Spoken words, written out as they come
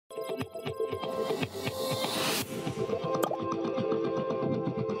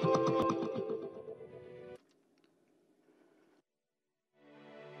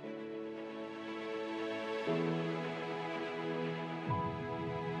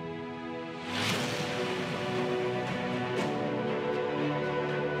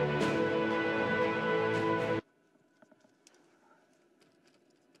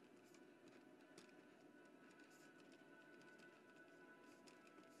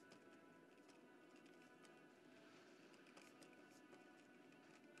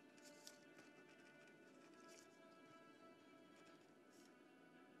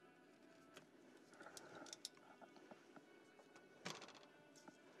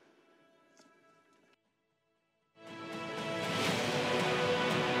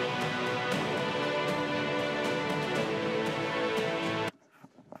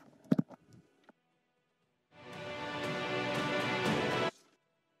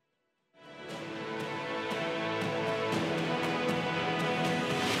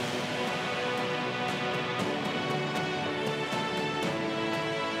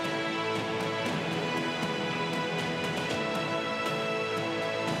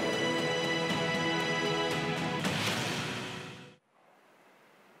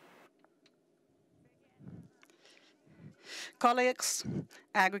colleagues,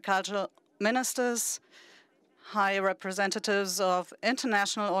 agricultural ministers, high representatives of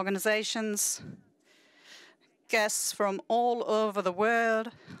international organizations, guests from all over the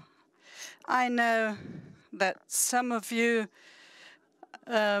world. I know that some of you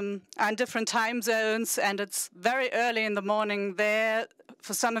are in different time zones, and it's very early in the morning there.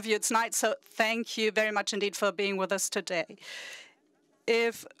 For some of you, it's night, so thank you very much indeed for being with us today.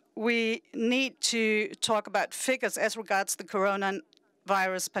 If we need to talk about figures as regards the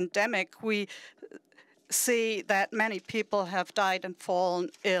coronavirus pandemic, we see that many people have died and fallen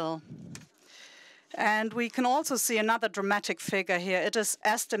ill. And we can also see another dramatic figure here. It is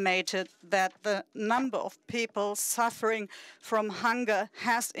estimated that the number of people suffering from hunger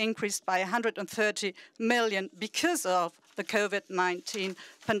has increased by 130 million because of the COVID-19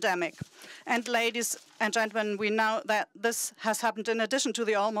 pandemic. And ladies and gentlemen, we know that this has happened in addition to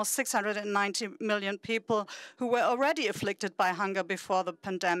the almost 690 million people who were already afflicted by hunger before the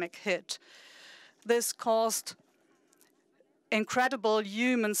pandemic hit. This caused incredible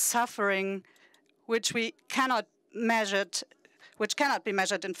human suffering, which cannot be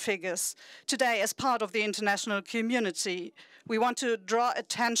measured in figures. Today, as part of the international community, we want to draw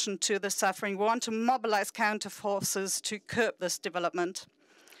attention to the suffering. We want to mobilize counterforces to curb this development.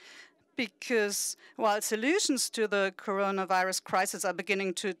 Because while solutions to the coronavirus crisis are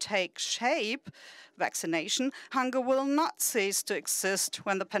beginning to take shape, vaccination, hunger will not cease to exist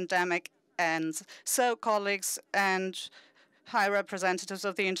when the pandemic ends. So, colleagues and high representatives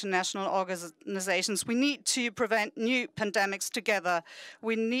of the international organizations, we need to prevent new pandemics together.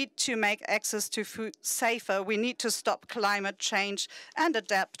 We need to make access to food safer. We need to stop climate change and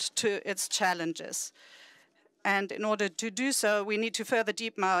adapt to its challenges. And in order to do so, we need to further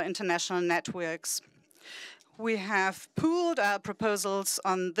deepen our international networks. We have pooled our proposals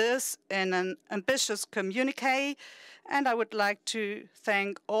on this in an ambitious communiqué, and I would like to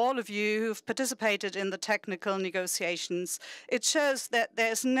thank all of you who've participated in the technical negotiations. It shows that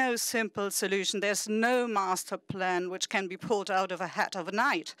there's no simple solution. There's no master plan which can be pulled out of a hat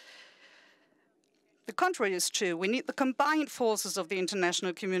overnight. The contrary is true. We need the combined forces of the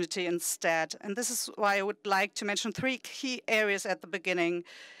international community instead. And this is why I would like to mention three key areas at the beginning,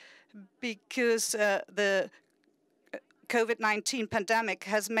 because the COVID-19 pandemic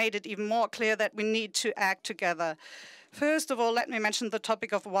has made it even more clear that we need to act together. First of all, let me mention the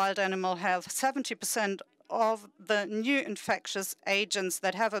topic of wild animal health. 70% of the new infectious agents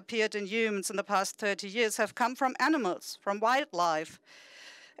that have appeared in humans in the past 30 years have come from animals, from wildlife.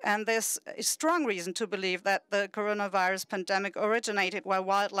 And there's a strong reason to believe that the coronavirus pandemic originated where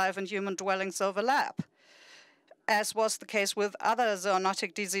wildlife and human dwellings overlap, as was the case with other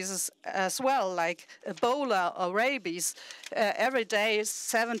zoonotic diseases as well, like Ebola or rabies. Every day,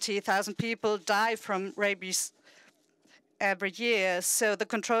 70,000 people die from rabies every year. So the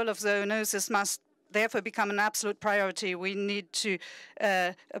control of zoonosis must therefore become an absolute priority. We need to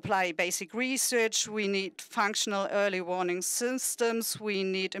apply basic research. We need functional early warning systems. We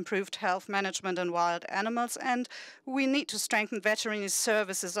need improved health management in wild animals. And we need to strengthen veterinary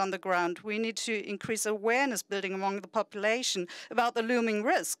services on the ground. We need to increase awareness building among the population about the looming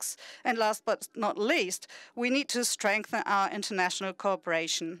risks. And last but not least, we need to strengthen our international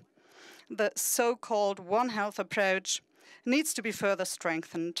cooperation. The so-called One Health approach needs to be further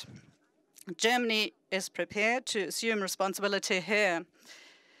strengthened. Germany is prepared to assume responsibility here.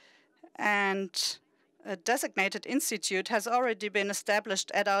 And a designated institute has already been established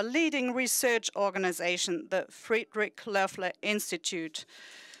at our leading research organization, the Friedrich Loeffler Institute,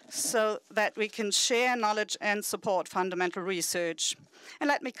 so that we can share knowledge and support fundamental research. And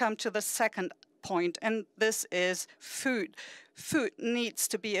let me come to the second point, and this is food. Food needs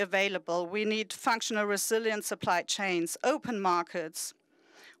to be available. We need functional, resilient supply chains, open markets.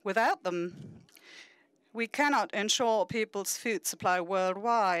 Without them, we cannot ensure people's food supply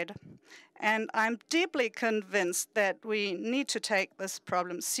worldwide. And I'm deeply convinced that we need to take this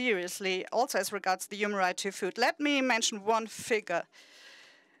problem seriously, also as regards the human right to food. Let me mention one figure.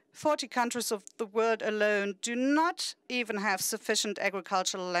 40 countries of the world alone do not even have sufficient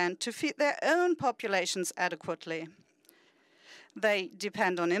agricultural land to feed their own populations adequately. They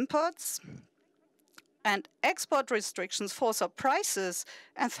depend on imports, and export restrictions force up prices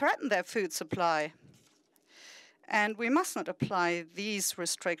and threaten their food supply. And we must not apply these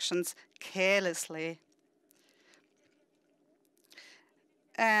restrictions carelessly.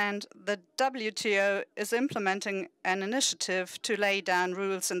 And the WTO is implementing an initiative to lay down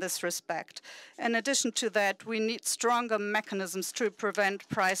rules in this respect. In addition to that, we need stronger mechanisms to prevent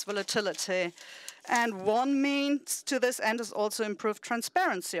price volatility. And one means to this end is also improved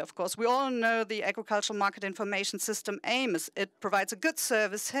transparency, of course. We all know the Agricultural Market Information System AMIS. It provides a good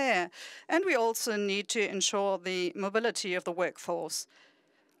service here. And we also need to ensure the mobility of the workforce.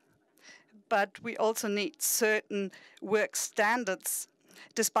 But we also need certain work standards.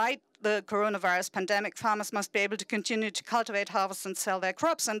 Despite the coronavirus pandemic, farmers must be able to continue to cultivate, harvest, and sell their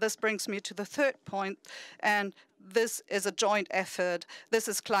crops. And this brings me to the third point. And this is a joint effort. This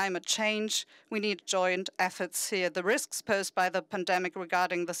is climate change. We need joint efforts here. The risks posed by the pandemic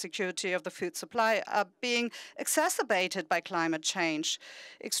regarding the security of the food supply are being exacerbated by climate change.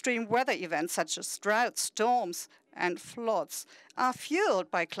 Extreme weather events such as droughts, storms, and floods are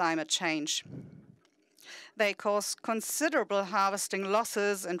fueled by climate change. They cause considerable harvesting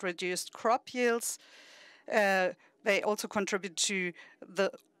losses and reduced crop yields. They also contribute to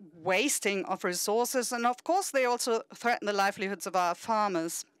the wasting of resources. And of course, they also threaten the livelihoods of our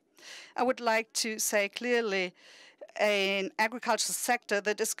farmers. I would like to say clearly, an agricultural sector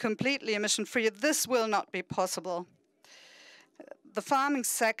that is completely emission-free, this will not be possible. The farming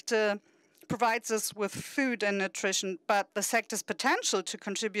sector provides us with food and nutrition, but the sector's potential to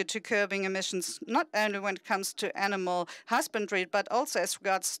contribute to curbing emissions, not only when it comes to animal husbandry, but also as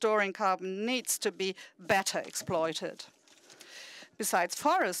regards storing carbon, needs to be better exploited. Besides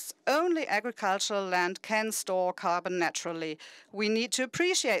forests, only agricultural land can store carbon naturally. We need to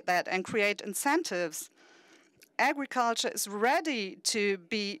appreciate that and create incentives. Agriculture is ready to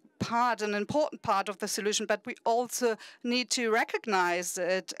be an important part of the solution, but we also need to recognize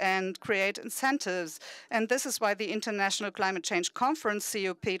it and create incentives. And this is why the International Climate Change Conference,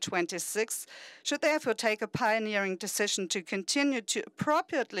 COP26, should therefore take a pioneering decision to continue to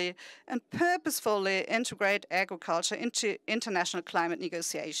appropriately and purposefully integrate agriculture into international climate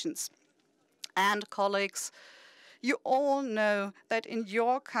negotiations. And colleagues, you all know that in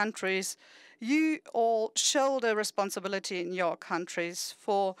your countries, you all shoulder responsibility in your countries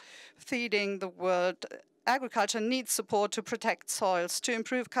for feeding the world. Agriculture needs support to protect soils, to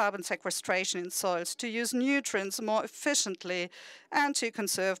improve carbon sequestration in soils, to use nutrients more efficiently, and to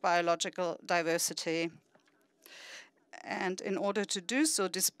conserve biological diversity. And in order to do so,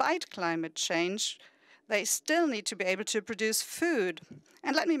 despite climate change, they still need to be able to produce food.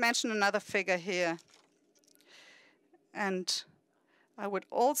 And let me mention another figure here. And I would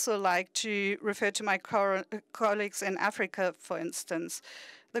also like to refer to my colleagues in Africa, for instance.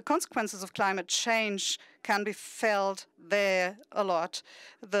 The consequences of climate change can be felt there a lot.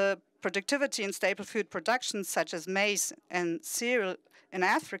 The productivity in staple food production, such as maize and cereal in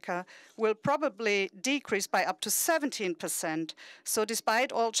Africa, will probably decrease by up to 17%. So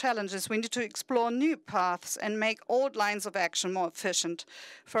despite all challenges, we need to explore new paths and make old lines of action more efficient.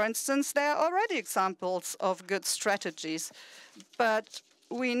 For instance, there are already examples of good strategies, but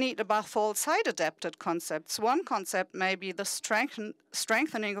we need above all side-adapted concepts. One concept may be the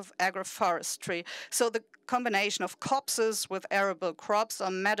strengthening of agroforestry, so the combination of copses with arable crops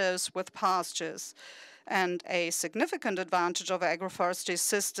or meadows with pastures. And a significant advantage of agroforestry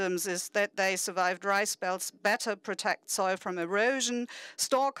systems is that they survive dry spells, better protect soil from erosion,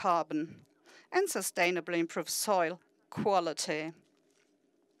 store carbon, and sustainably improve soil quality.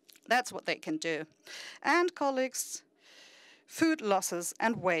 That's what they can do. And colleagues, food losses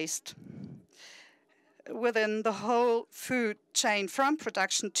and waste within the whole food chain, from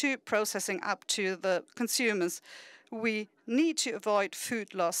production to processing up to the consumers. We need to avoid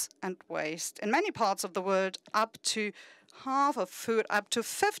food loss and waste. In many parts of the world, up to half of food, up to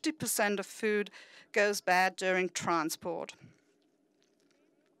 50% of food goes bad during transport.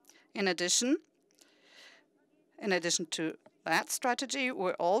 In addition to that strategy,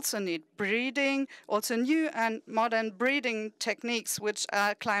 we also need breeding, also new and modern breeding techniques which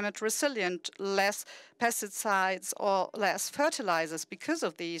are climate resilient, less pesticides or less fertilizers because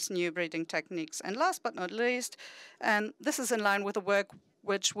of these new breeding techniques. And last but not least, and this is in line with the work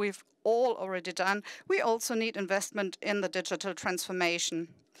which we've all already done, we also need investment in the digital transformation.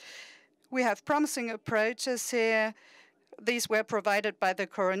 We have promising approaches here. These were provided by the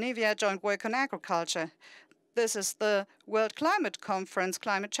Coronivia Joint Work on Agriculture. This is the World Climate Conference,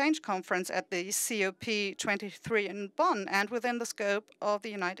 Climate Change Conference at the COP23 in Bonn, and within the scope of the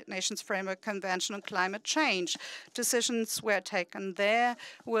United Nations Framework Convention on Climate Change. Decisions were taken there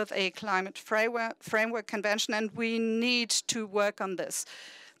with a climate framework convention, and we need to work on this.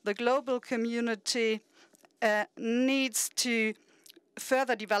 The global community needs to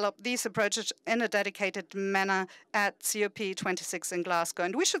further develop these approaches in a dedicated manner at COP26 in Glasgow,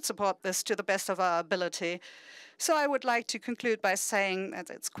 and we should support this to the best of our ability. So I would like to conclude by saying that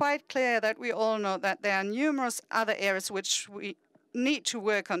it's quite clear that we all know that there are numerous other areas which we need to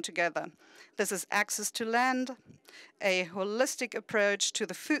work on together. This is access to land, a holistic approach to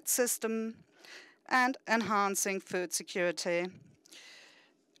the food system, and enhancing food security.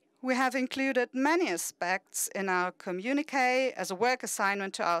 We have included many aspects in our communiqué as a work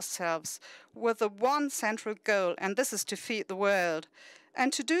assignment to ourselves with the one central goal, and this is to feed the world.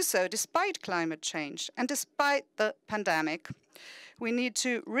 And to do so despite climate change and despite the pandemic. We need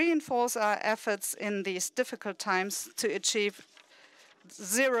to reinforce our efforts in these difficult times to achieve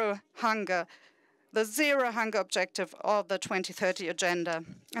zero hunger, the zero hunger objective of the 2030 agenda.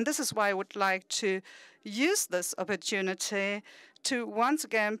 And this is why I would like to use this opportunity to once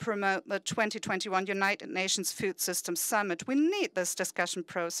again promote the 2021 United Nations Food Systems Summit. We need this discussion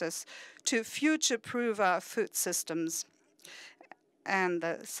process to future-proof our food systems. And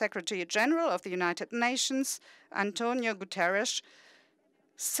the Secretary General of the United Nations, Antonio Guterres,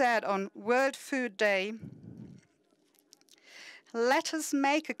 said on World Food Day, "Let us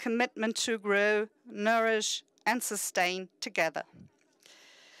make a commitment to grow, nourish, and sustain together."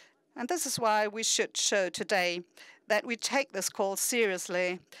 And this is why we should show today that we take this call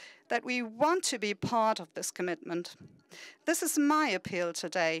seriously, that we want to be part of this commitment. This is my appeal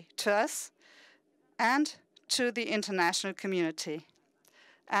today to us and to the international community.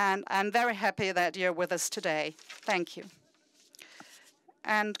 And I'm very happy that you're with us today. Thank you.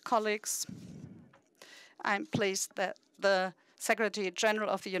 And colleagues, I'm pleased that the Secretary General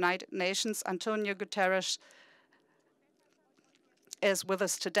of the United Nations, Antonio Guterres, is with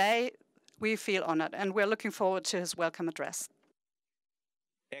us today. We feel honored, and we're looking forward to his welcome address.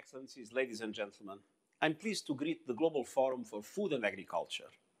 Excellencies, ladies and gentlemen, I'm pleased to greet the Global Forum for Food and Agriculture.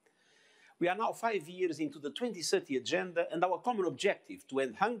 We are now 5 years into the 2030 Agenda and our common objective to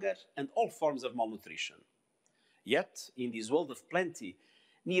end hunger and all forms of malnutrition. Yet, in this world of plenty,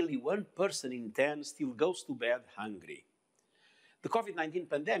 nearly 1 person in 10 still goes to bed hungry. The COVID-19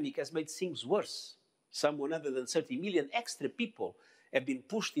 pandemic has made things worse. Some 130 million extra people have been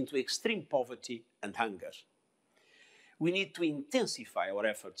pushed into extreme poverty and hunger. We need to intensify our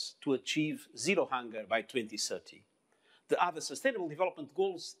efforts to achieve zero hunger by 2030. The other Sustainable Development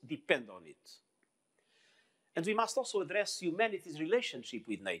Goals depend on it. And we must also address humanity's relationship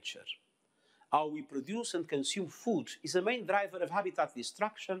with nature. How we produce and consume food is a main driver of habitat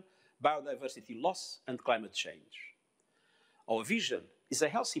destruction, biodiversity loss, and climate change. Our vision is a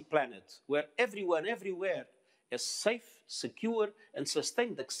healthy planet where everyone, everywhere, has safe, secure, and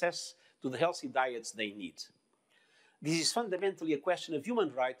sustained access to the healthy diets they need. This is fundamentally a question of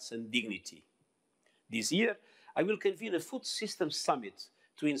human rights and dignity. This year, I will convene a Food Systems Summit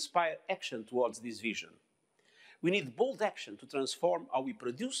to inspire action towards this vision. We need bold action to transform how we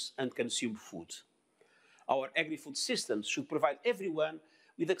produce and consume food. Our agri-food systems should provide everyone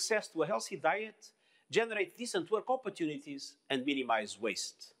with access to a healthy diet, generate decent work opportunities, and minimize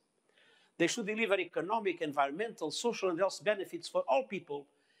waste. They should deliver economic, environmental, social, and health benefits for all people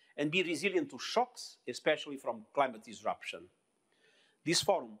and be resilient to shocks, especially from climate disruption. This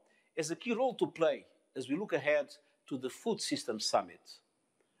forum has a key role to play as we look ahead to the Food Systems Summit.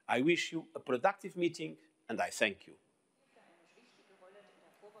 I wish you a productive meeting, and I thank you.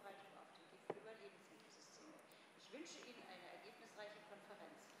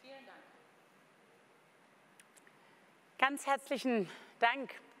 Ganz herzlichen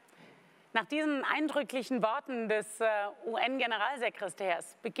Dank. Nach diesen eindrücklichen Worten des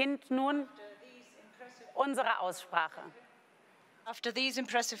UN-Generalsekretärs beginnt nun unsere Aussprache. After these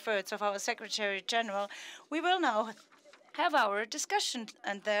impressive words of our Secretary General, we will now have our discussion,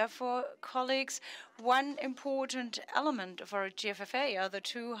 and therefore, colleagues, one important element of our GFFA are the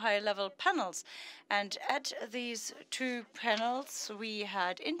 2 high-level panels. And at these 2 panels, we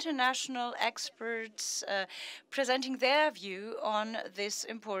had international experts presenting their view on this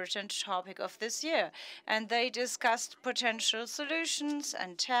important topic of this year. And they discussed potential solutions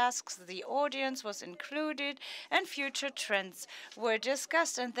and tasks. The audience was included, and future trends were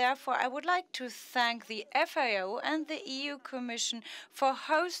discussed. And therefore, I would like to thank the FAO and the EU Commission for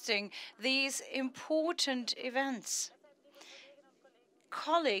hosting these important events.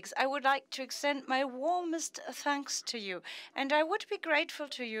 Colleagues, I would like to extend my warmest thanks to you, and I would be grateful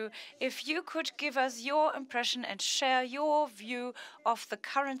to you if you could give us your impression and share your view of the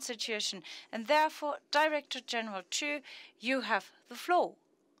current situation. And therefore, Director General Chu, you have the floor.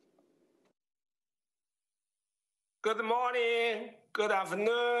 Good morning, good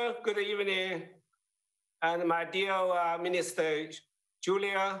afternoon, good evening, and my dear Minister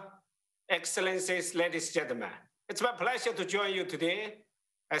Julia, Excellencies, ladies and gentlemen. It's my pleasure to join you today.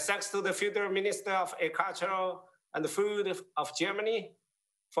 Thanks to the Federal Minister of Agriculture and Food of Germany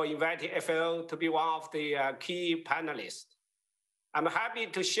for inviting FAO to be one of the key panelists. I'm happy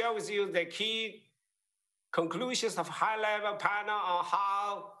to share with you the key conclusions of high-level panel on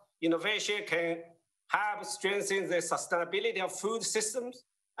how innovation can help strengthen the sustainability of food systems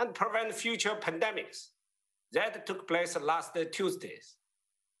and prevent future pandemics. That took place last Tuesday.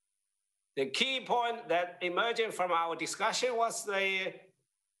 The key point that emerged from our discussion was the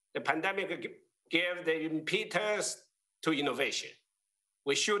pandemic gave the impetus to innovation.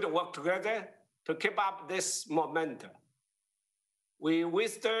 We should work together to keep up this momentum. We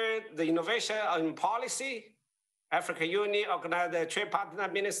withstood the innovation in policy. African Union organized a trade partner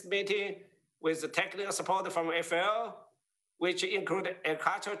minister meeting with the technical support from FAO, which included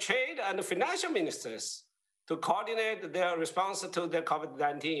agricultural trade and financial ministers to coordinate their response to the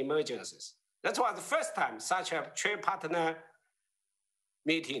COVID-19 emergencies. That was the first time such a trade partner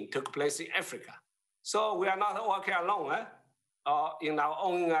meeting took place in Africa. So we are not working alone or in our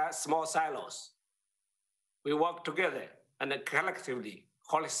own small silos. We work together and collectively,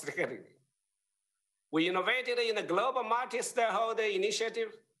 holistically. We innovated in the global multi-stakeholder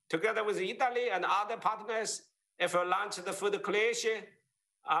initiative together with Italy and other partners. FAO launched the Food Coalition,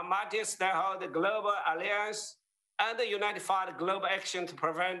 a multi-stakeholder global alliance, and the unified global action to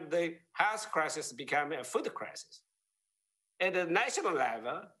prevent the health crisis becoming a food crisis. At the national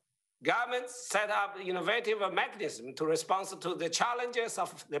level, governments set up innovative mechanisms to respond to the challenges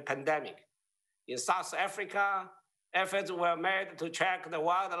of the pandemic. In South Africa, efforts were made to track the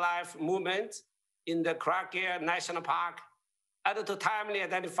wildlife movement in the Kruger National Park and to timely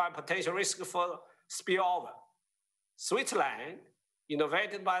identify potential risks for spillover. Switzerland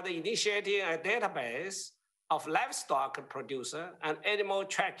innovated by the initiating a database of livestock producer and animal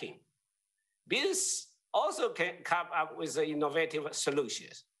tracking. Business also can come up with innovative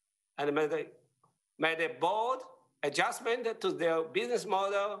solutions and made a bold adjustment to their business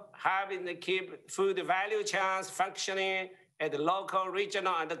model, having to keep food value chains functioning at the local,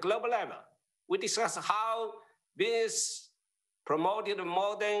 regional, and the global level. We discussed how business promoted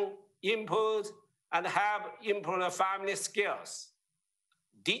modern input and have improved family skills.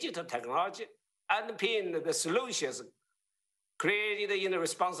 Digital technology underpinned the solutions created in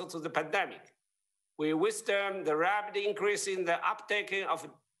response to the pandemic. We withstood the rapid increase in the uptake of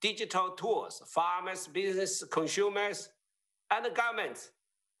digital tools. Farmers, business, consumers, and the governments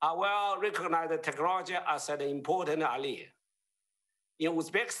are well recognized technology as an important ally. In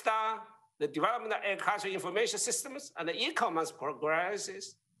Uzbekistan, the development of agricultural information systems and e-commerce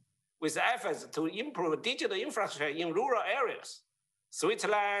progresses with efforts to improve digital infrastructure in rural areas.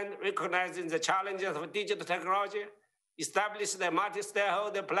 Switzerland, recognizing the challenges of digital technology, established a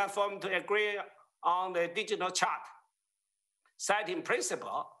multi-stakeholder platform to agree on the digital chart, setting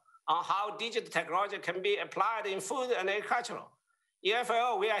principles on how digital technology can be applied in food and agriculture. In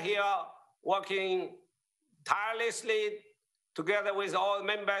FAO, we are here working tirelessly together with all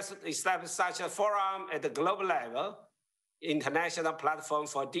members to establish such a forum at the global level, international platform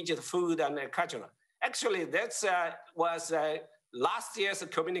for digital food and agriculture. Actually, that was last year's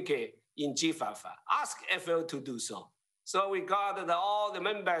communique in GFFA. Ask FAO to do so. So we got all the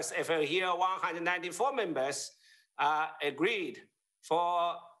members, FAO here, 194 members, agreed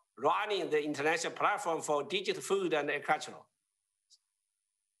for running the international platform for digital food and agriculture.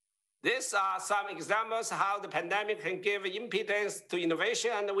 These are some examples how the pandemic can give impetus to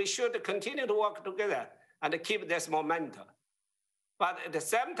innovation, and we should continue to work together and keep this momentum. But at the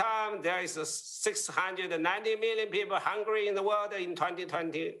same time, there is 690 million people hungry in the world in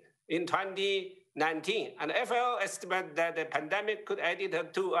 2019. And FAO estimates that the pandemic could add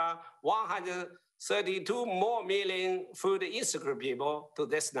to 132 more million food insecure people to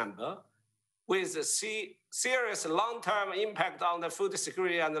this number, with a serious long-term impact on the food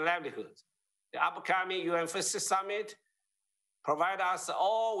security and livelihood. The upcoming UN Food Summit provides us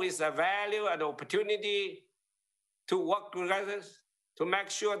all with a value and opportunity to work together to make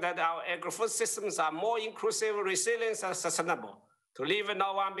sure that our agri-food systems are more inclusive, resilient, and sustainable, to leave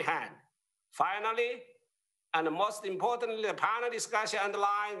no one behind. Finally, and most importantly, the panel discussion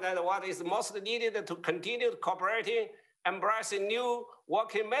underlined that what is most needed to continue cooperating, embracing new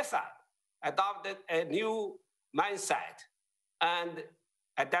working method, adopted a new mindset, and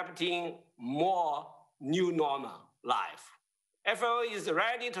adapting more new normal life. FAO is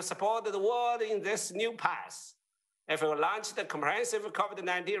ready to support the world in this new path. FAO launched the comprehensive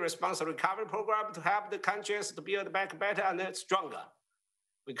COVID-19 response recovery program to help the countries to build back better and stronger.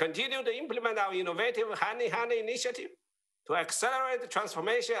 We continue to implement our innovative hand-in-hand initiative To accelerate the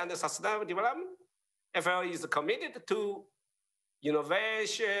transformation and the sustainable development, FAO is committed to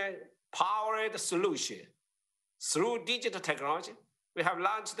innovation-powered solution. Through digital technology, we have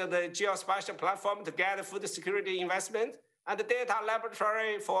launched the geospatial platform to gather food security investment and the data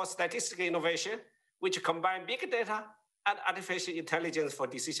laboratory for statistical innovation, which combine big data and artificial intelligence for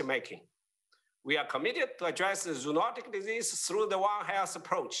decision-making. We are committed to address zoonotic disease through the One Health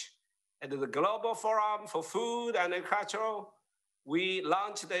approach. At the Global Forum for Food and Agriculture, we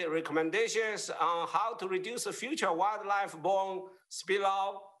launched the recommendations on how to reduce the future wildlife-borne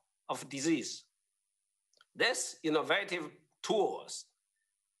spillover of disease. These innovative tools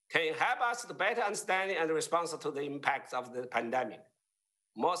can help us to better understand and respond to the impacts of the pandemic.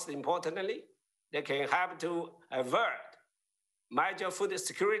 Most importantly, they can help to avert major food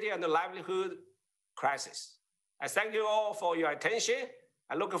security and livelihood crisis. I thank you all for your attention.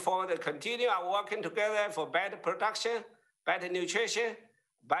 I look forward to continue our working together for better production, better nutrition,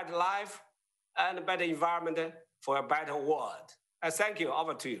 better life, and better environment for a better world. I thank you.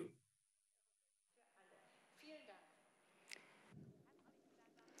 Over to you.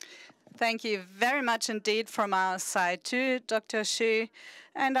 Thank you very much indeed from our side too, Dr. Xu.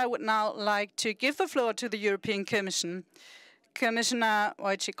 And I would now like to give the floor to the European Commission. Commissioner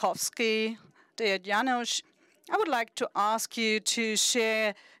Wojciechowski, dear Janusz, I would like to ask you to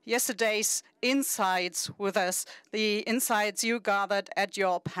share yesterday's insights with us, the insights you gathered at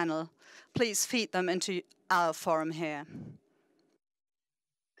your panel. Please feed them into our forum here.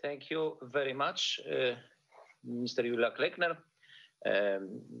 Thank you very much, Mr. Julia Kleckner.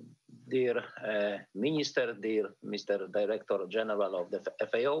 Dear Minister, dear Mr. Director General of the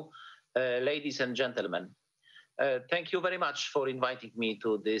FAO, ladies and gentlemen, thank you very much for inviting me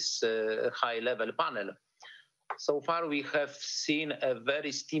to this high-level panel. So far, we have seen a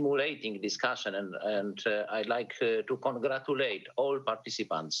very stimulating discussion, and I'd like to congratulate all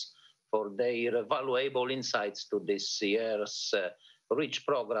participants for their valuable insights to this year's rich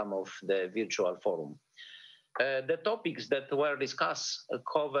program of the virtual forum. The topics that were discussed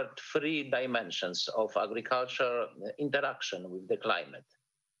covered three dimensions of agriculture interaction with the climate: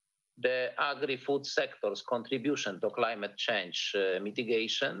 the agri-food sector's contribution to climate change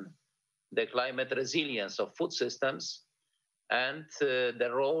mitigation, the climate resilience of food systems, and the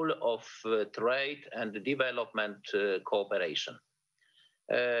role of trade and development cooperation.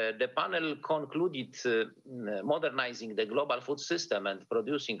 The panel concluded modernizing the global food system and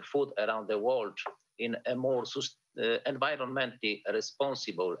producing food around the world in a more environmentally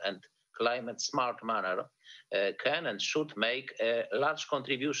responsible and climate-smart manner can and should make a large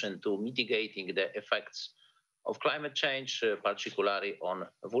contribution to mitigating the effects of climate change, particularly on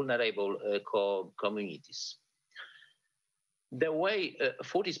vulnerable communities. The way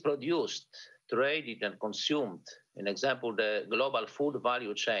food is produced, traded, and consumed, in example, the global food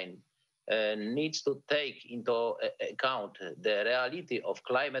value chain, needs to take into account the reality of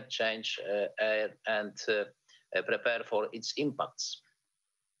climate change and prepare for its impacts.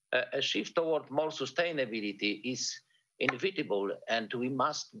 A shift toward more sustainability is inevitable, and we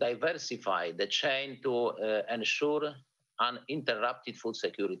must diversify the chain to ensure uninterrupted food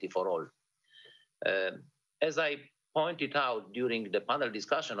security for all. As I pointed out during the panel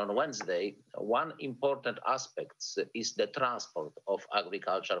discussion on Wednesday, one important aspect is the transport of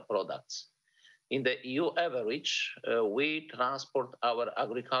agricultural products. In the EU average, we transport our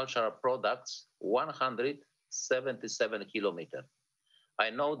agricultural products 177 kilometers. I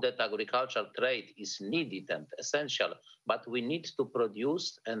know that agricultural trade is needed and essential, but we need to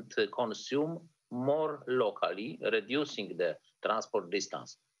produce and consume more locally, reducing the transport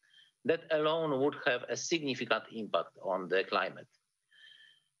distance. That alone would have a significant impact on the climate.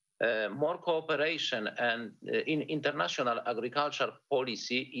 More cooperation and in international agriculture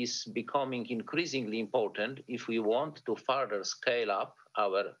policy is becoming increasingly important if we want to further scale up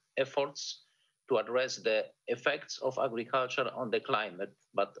our efforts to address the effects of agriculture on the climate,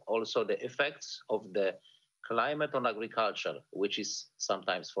 but also the effects of the climate on agriculture, which is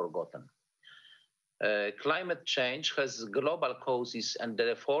sometimes forgotten. Climate change has global causes and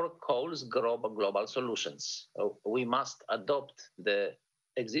therefore calls global solutions. We must adopt the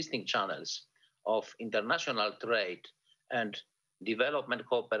existing channels of international trade and development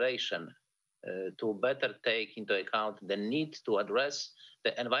cooperation to better take into account the need to address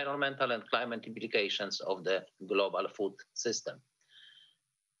the environmental and climate implications of the global food system.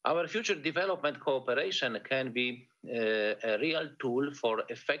 Our future development cooperation can be a real tool for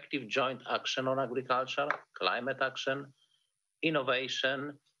effective joint action on agriculture, climate action,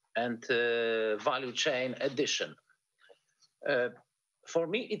 innovation, and value chain addition. For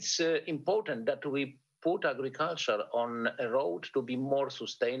me, it's important that we put agriculture on a road to be more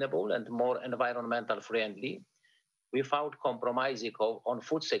sustainable and more environmental friendly without compromising on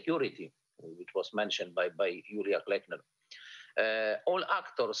food security, which was mentioned by Julia Kleckner. All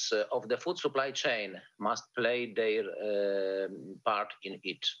actors of the food supply chain must play their part in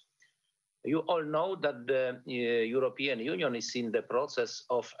it. You all know that the European Union is in the process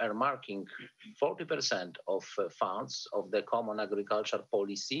of earmarking 40% of funds of the Common Agriculture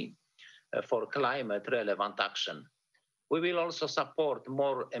Policy for climate-relevant action. We will also support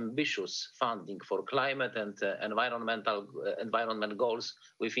more ambitious funding for climate and environment goals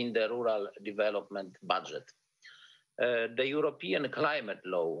within the rural development budget. The European Climate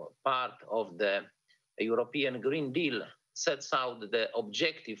Law, part of the European Green Deal, sets out the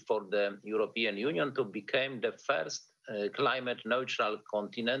objective for the European Union to become the first climate-neutral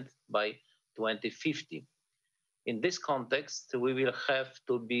continent by 2050. In this context, we will have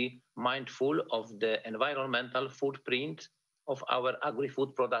to be mindful of the environmental footprint of our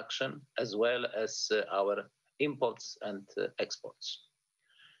agri-food production, as well as our imports and exports.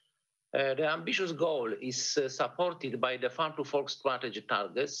 The ambitious goal is supported by the Farm to Fork strategy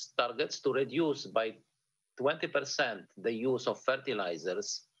targets to reduce by 20% the use of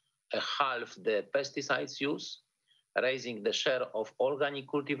fertilizers, halve the pesticides use, raising the share of organic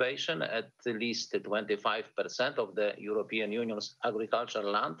cultivation at least 25% of the European Union's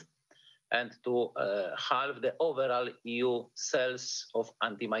agricultural land, and to halve the overall EU sales of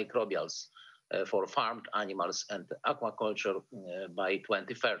antimicrobials for farmed animals and aquaculture by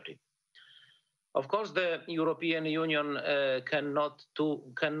 2030. Of course, the European Union cannot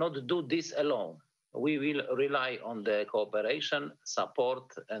do this alone. We will rely on the cooperation,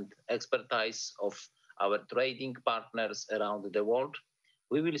 support, and expertise of our trading partners around the world.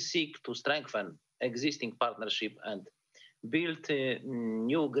 We will seek to strengthen existing partnership and build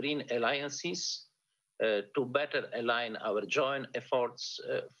new green alliances to better align our joint efforts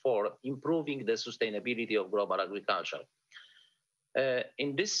for improving the sustainability of global agriculture.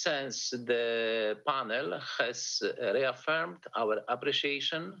 In this sense, the panel has reaffirmed our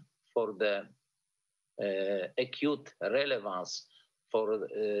appreciation for the acute relevance for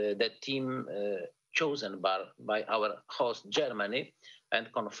the team chosen by our host Germany,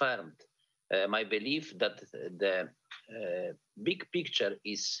 and confirmed my belief that the big picture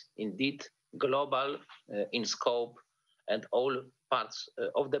is indeed global in scope, and all parts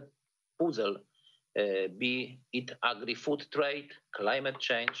of the puzzle, be it agri-food trade, climate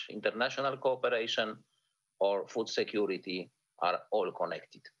change, international cooperation, or food security, are all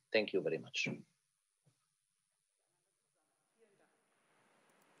connected. Thank you very much.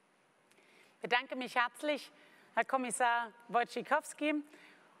 Ich bedanke mich herzlich, Herr Kommissar Wojciechowski.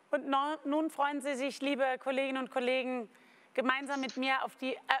 Und nun freuen Sie sich, liebe Kolleginnen und Kollegen, gemeinsam mit mir auf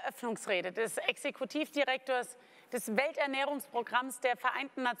die Eröffnungsrede des Exekutivdirektors des Welternährungsprogramms der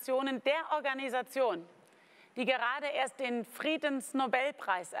Vereinten Nationen, der Organisation, die gerade erst den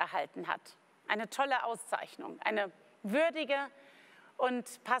Friedensnobelpreis erhalten hat. Eine tolle Auszeichnung, eine würdige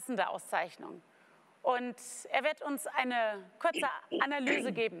und passende Auszeichnung. Und er wird uns eine kurze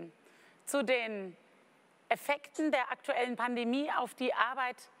Analyse geben zu den Effekten der aktuellen Pandemie auf die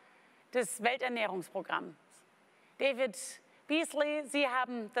Arbeit des Welternährungsprogramms. David Beasley, Sie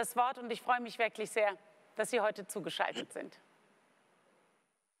haben das Wort, und ich freue mich wirklich sehr, dass Sie heute zugeschaltet sind.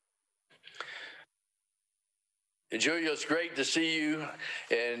 Julia, it's great to see you,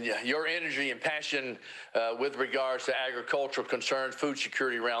 and your energy and passion with regards to agricultural concerns, food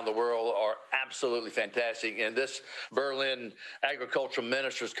security around the world are absolutely fantastic. And this Berlin Agricultural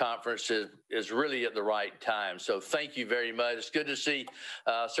Ministers Conference is really at the right time. So thank you very much. It's good to see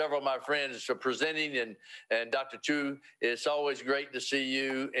several of my friends are presenting, and Dr. Chu, it's always great to see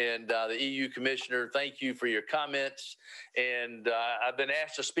you, and the EU Commissioner, thank you for your comments. And I've been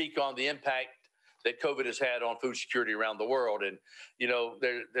asked to speak on the impact that COVID has had on food security around the world. And, you know,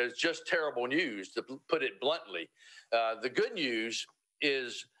 there's just terrible news, to put it bluntly. The good news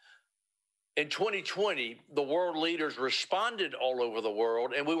is in 2020, the world leaders responded all over the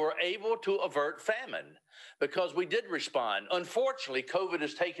world, and we were able to avert famine because we did respond. Unfortunately, COVID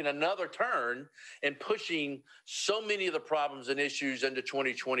has taken another turn in pushing so many of the problems and issues into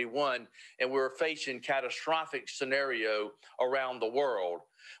 2021, and we're facing catastrophic scenario around the world.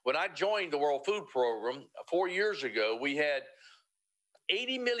 When I joined the World Food Program 4 years ago, we had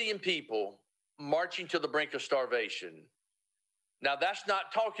 80 million people marching to the brink of starvation. Now, that's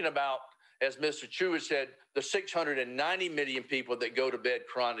not talking about as Mr. Chu has said, the 690 million people that go to bed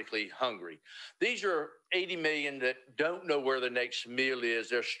chronically hungry. These are 80 million that don't know where the next meal is.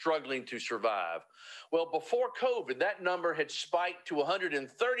 They're struggling to survive. Well, before COVID, that number had spiked to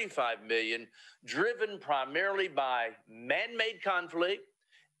 135 million, driven primarily by man-made conflict,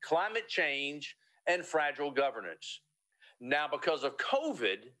 climate change, and fragile governance. Now, because of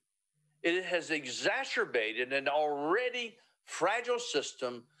COVID, it has exacerbated an already fragile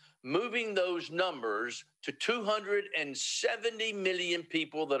system, moving those numbers to 270 million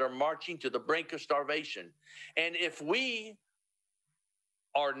people that are marching to the brink of starvation. And if we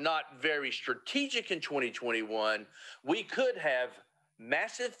are not very strategic in 2021, we could have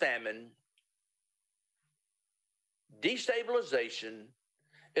massive famine, destabilization,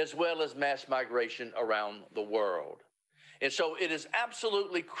 as well as mass migration around the world. And so it is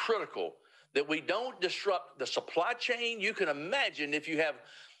absolutely critical that we don't disrupt the supply chain. You can imagine if you have,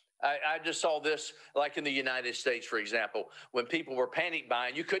 I just saw this like in the United States, for example, when people were panic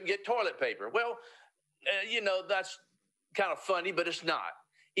buying, you couldn't get toilet paper. Well, you know, that's kind of funny, but it's not.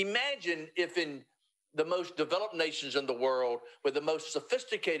 Imagine if in the most developed nations in the world, with the most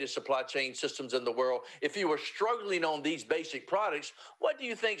sophisticated supply chain systems in the world, if you were struggling on these basic products, what do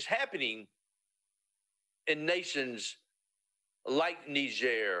you think is happening in nations like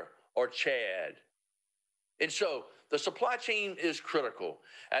Niger or Chad? And so the supply chain is critical.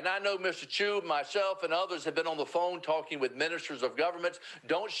 And I know Mr. Chu, myself, and others have been on the phone talking with ministers of governments.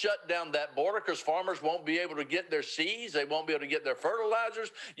 Don't shut down that border because farmers won't be able to get their seeds. They won't be able to get their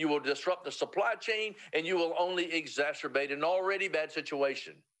fertilizers. You will disrupt the supply chain, and you will only exacerbate an already bad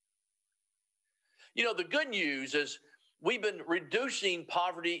situation. You know, the good news is we've been reducing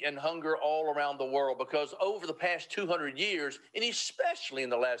poverty and hunger all around the world because over the past 200 years, and especially in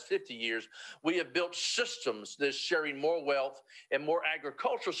the last 50 years, we have built systems that are sharing more wealth and more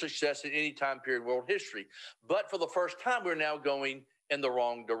agricultural success in any time period in world history. But for the first time, we're now going in the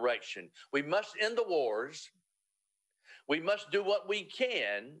wrong direction. We must end the wars. We must do what we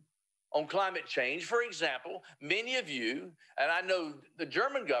can on climate change. For example, many of you, and I know the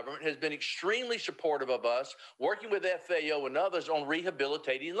German government has been extremely supportive of us, working with FAO and others on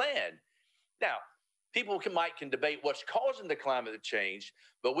rehabilitating land. Now, people can debate what's causing the climate change,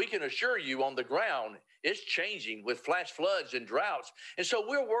 but we can assure you on the ground, it's changing with flash floods and droughts. And so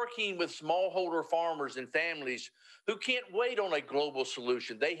we're working with smallholder farmers and families who can't wait on a global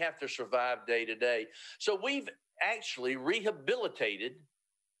solution. They have to survive day to day. So we've actually rehabilitated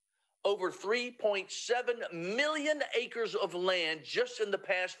over 3.7 million acres of land just in the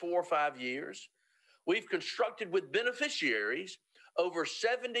past 4 or 5 years. We've constructed with beneficiaries over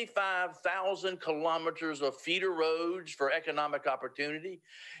 75,000 kilometers of feeder roads for economic opportunity.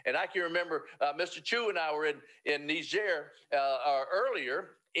 And I can remember Mr. Chu and I were in Niger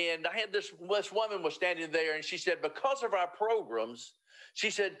earlier, and I had this woman was standing there, and she said, because of our programs,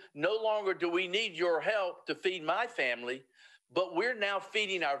 she said, no longer do we need your help to feed my family, but we're now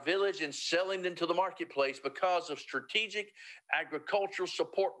feeding our village and selling into the marketplace because of strategic agricultural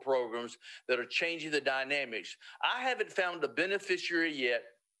support programs that are changing the dynamics. I haven't found a beneficiary yet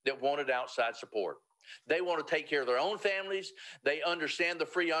that wanted outside support. They want to take care of their own families. They understand the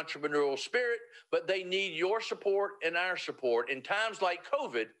free entrepreneurial spirit, but they need your support and our support. In times like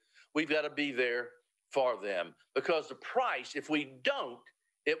COVID, we've got to be there for them because the price, if we don't,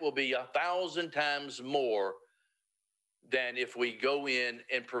 it will be 1,000 times more than if we go in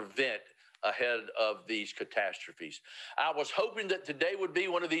and prevent ahead of these catastrophes. I was hoping that today would be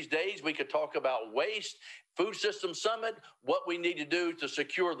one of these days we could talk about waste, food system summit, what we need to do to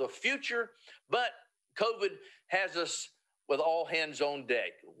secure the future, but COVID has us with all hands on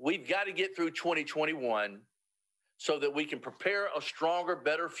deck. We've got to get through 2021 so that we can prepare a stronger,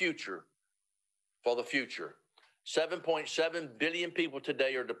 better future for the future. 7.7 billion people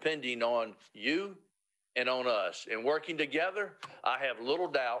today are depending on you and on us. And working together, I have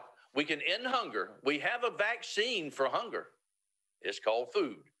little doubt we can end hunger. We have a vaccine for hunger. It's called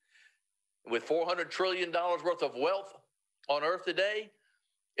food. With $400 trillion worth of wealth on earth today,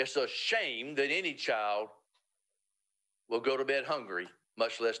 it's a shame that any child will go to bed hungry,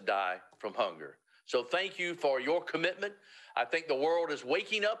 much less die from hunger. So thank you for your commitment. I think the world is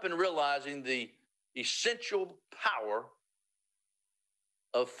waking up and realizing the essential power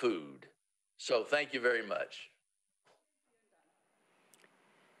of food. So thank you very much.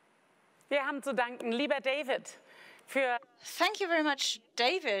 Wir haben zu danken, lieber David, für Thank you very much,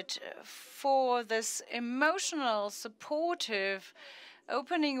 David, for this emotional, supportive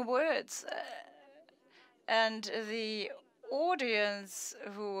opening words and the audience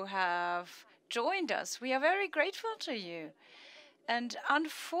who have joined us. We are very grateful to you. And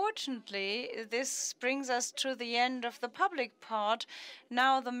unfortunately, this brings us to the end of the public part.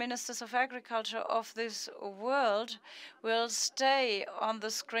 Now the ministers of agriculture of this world will stay on the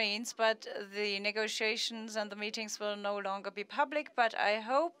screens, but the negotiations and the meetings will no longer be public. But I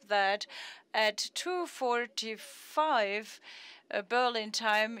hope that at 2:45 Berlin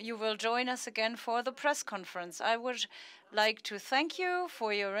time, you will join us again for the press conference. I would like to thank you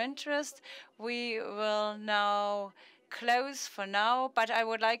for your interest. We will now close for now, but I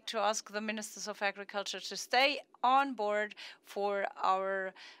would like to ask the ministers of agriculture to stay on board for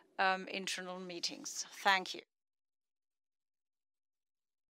our internal meetings. Thank you.